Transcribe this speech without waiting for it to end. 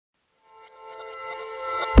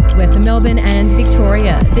We're for Melbourne and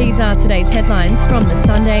Victoria. These are today's headlines from the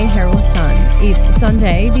Sunday Herald Sun. It's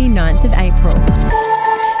Sunday, the 9th of April.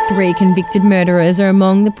 3 convicted murderers are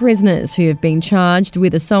among the prisoners who have been charged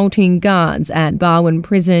with assaulting guards at Barwon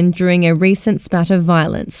Prison during a recent spat of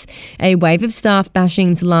violence. A wave of staff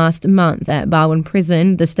bashings last month at Barwon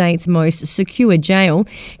Prison, the state's most secure jail,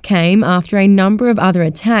 came after a number of other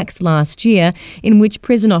attacks last year in which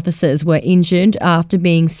prison officers were injured after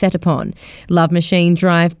being set upon. Love Machine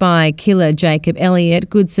drive-by killer Jacob Elliott,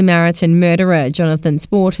 Good Samaritan murderer Jonathan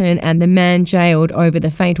Sporton and the man jailed over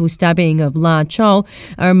the fatal stabbing of La Chol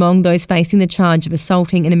are among those facing the charge of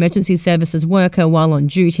assaulting an emergency services worker while on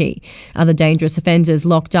duty. Other dangerous offenders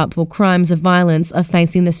locked up for crimes of violence are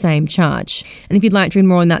facing the same charge. And if you'd like to read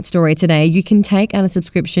more on that story today, you can take out a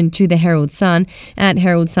subscription to the Herald Sun at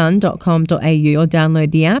heraldsun.com.au or download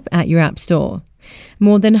the app at your app store.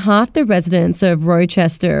 More than half the residents of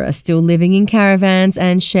Rochester are still living in caravans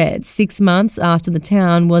and sheds 6 months after the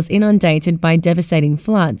town was inundated by devastating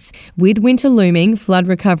floods. With winter looming, flood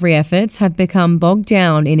recovery efforts have become bogged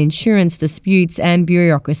down in insurance disputes and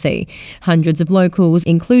bureaucracy. Hundreds of locals,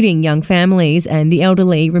 including young families and the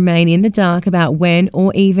elderly, remain in the dark about when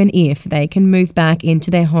or even if they can move back into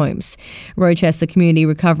their homes. Rochester Community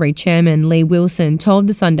Recovery Chairman Lee Wilson told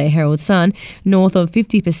the Sunday Herald Sun north of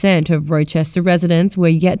 50% of Rochester residents were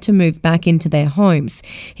yet to move back into their homes.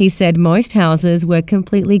 He said most houses were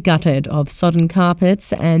completely gutted of sodden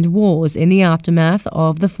carpets and walls in the aftermath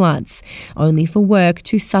of the floods, only for work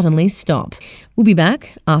to suddenly stop. We'll be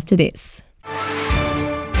back after this.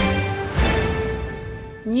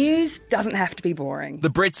 News doesn't have to be boring. The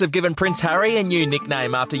Brits have given Prince Harry a new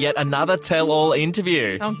nickname after yet another tell-all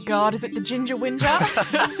interview. Oh God, is it the Ginger Whinger?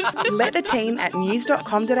 Let the team at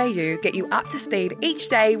news.com.au get you up to speed each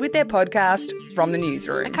day with their podcast, From the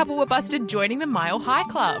Newsroom. A couple were busted joining the Mile High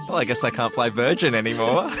Club. Well, I guess they can't fly Virgin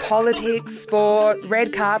anymore. Politics, sport,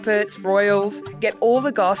 red carpets, royals. Get all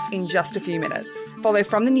the goss in just a few minutes. Follow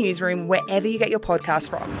From the Newsroom wherever you get your podcasts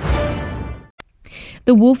from.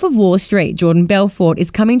 The Wolf of Wall Street, Jordan Belfort, is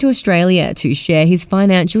coming to Australia to share his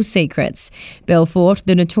financial secrets. Belfort,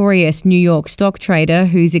 the notorious New York stock trader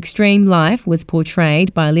whose extreme life was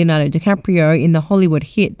portrayed by Leonardo DiCaprio in the Hollywood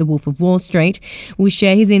hit The Wolf of Wall Street, will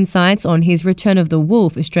share his insights on his Return of the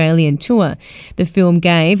Wolf Australian tour. The film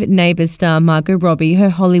gave Neighbours star Margot Robbie her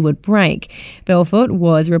Hollywood break. Belfort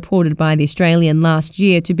was reported by The Australian last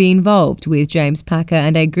year to be involved with James Packer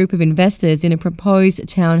and a group of investors in a proposed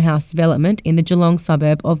townhouse development in the Geelong suburb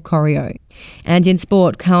of Corio. And in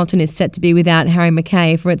sport, Carlton is set to be without Harry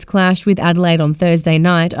McKay for its clash with Adelaide on Thursday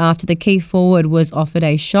night after the key forward was offered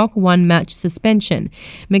a shock one-match suspension.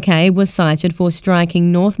 McKay was cited for striking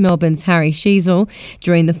North Melbourne's Harry Sheezel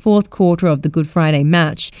during the fourth quarter of the Good Friday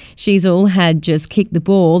match. Sheezel had just kicked the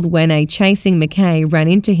ball when a chasing McKay ran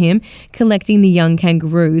into him, collecting the young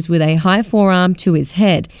Kangaroos with a high forearm to his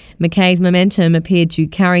head. McKay's momentum appeared to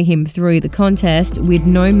carry him through the contest with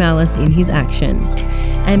no malice in his action.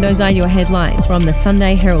 And those are your headlines from the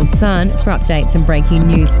Sunday Herald Sun. For updates and breaking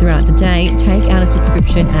news throughout the day, take out a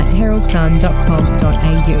subscription at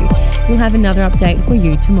heraldsun.com.au. We'll have another update for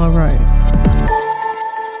you tomorrow.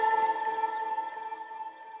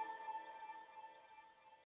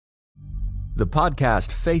 The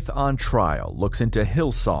podcast Faith on Trial looks into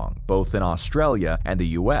Hillsong, both in Australia and the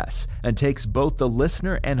US, and takes both the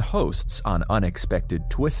listener and hosts on unexpected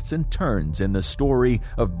twists and turns in the story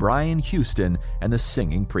of Brian Houston and the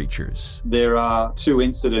Singing Preachers. There are 2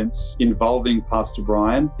 incidents involving Pastor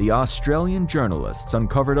Brian. The Australian journalists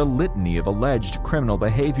uncovered a litany of alleged criminal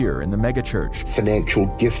behavior in the megachurch. Financial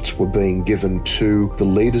gifts were being given to the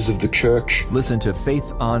leaders of the church. Listen to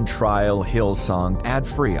Faith on Trial Hillsong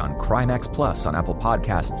ad-free on Crimex Plus on Apple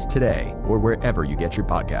Podcasts today or wherever you get your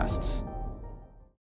podcasts.